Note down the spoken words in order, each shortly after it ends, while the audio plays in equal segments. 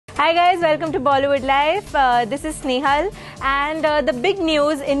Hi guys, welcome to Bollywood Life. This is Snehal, and the big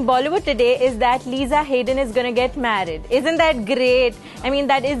news in Bollywood today is that Lisa Haydon is going to get married. Isn't that great? I mean,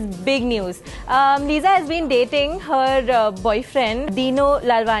 that is big news. Lisa has been dating her boyfriend Dino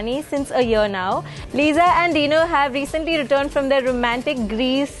Lalvani since a year now. Lisa and Dino have recently returned from their romantic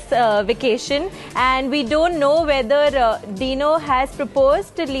Greece vacation, and we don't know whether Dino has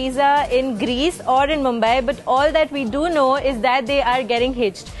proposed to Lisa in Greece or in Mumbai, but all that we do know is that they are getting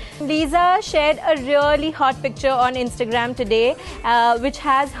hitched. Lisa shared a really hot picture on Instagram today, which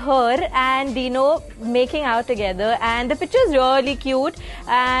has her and Dino making out together, and the picture is really cute,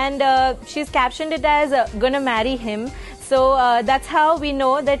 and she's captioned it as gonna marry him. So that's how we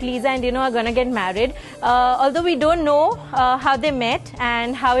know that Lisa and Dino are gonna get married. Although we don't know how they met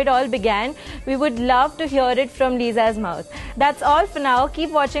and how it all began, we would love to hear it from Lisa's mouth. That's all for now. Keep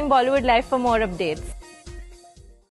watching Bollywood Life for more updates.